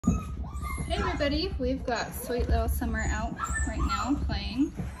Hey everybody, we've got sweet little Summer out right now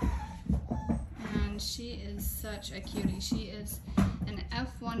playing, and she is such a cutie. She is an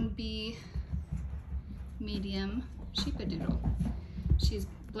F1B medium Sheepadoodle. She's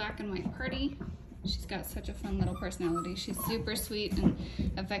black and white party. She's got such a fun little personality. She's super sweet and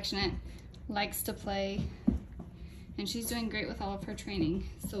affectionate, likes to play, and she's doing great with all of her training.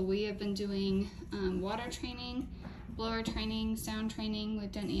 So we have been doing water training, blower training, sound training.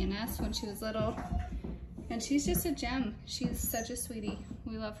 We've done ENS when she was little, and she's just a gem. She's such a sweetie.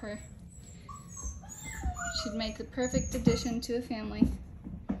 We love her. She'd make the perfect addition to a family.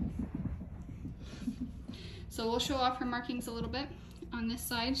 So we'll show off her markings a little bit. On this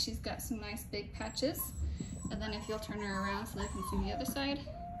side, she's got some nice big patches, and then if you'll turn her around so they can see the other side,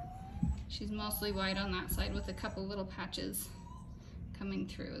 she's mostly white on that side with a couple little patches coming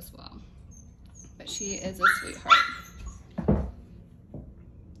through as well. But she is a sweetheart.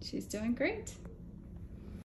 She's doing great.